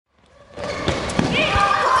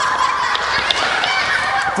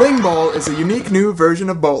Fling Bowl is a unique new version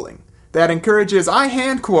of bowling that encourages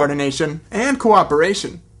eye-hand coordination and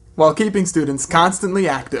cooperation while keeping students constantly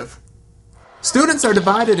active. Students are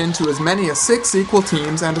divided into as many as 6 equal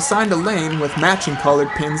teams and assigned a lane with matching colored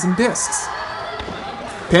pins and discs.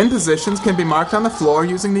 Pin positions can be marked on the floor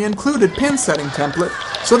using the included pin setting template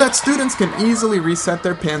so that students can easily reset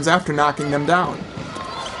their pins after knocking them down.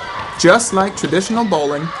 Just like traditional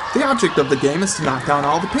bowling, the object of the game is to knock down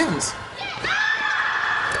all the pins.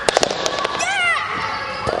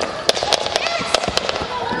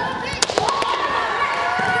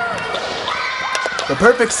 The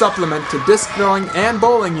perfect supplement to disc throwing and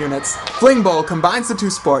bowling units, Fling Bowl combines the two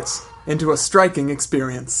sports into a striking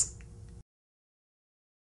experience.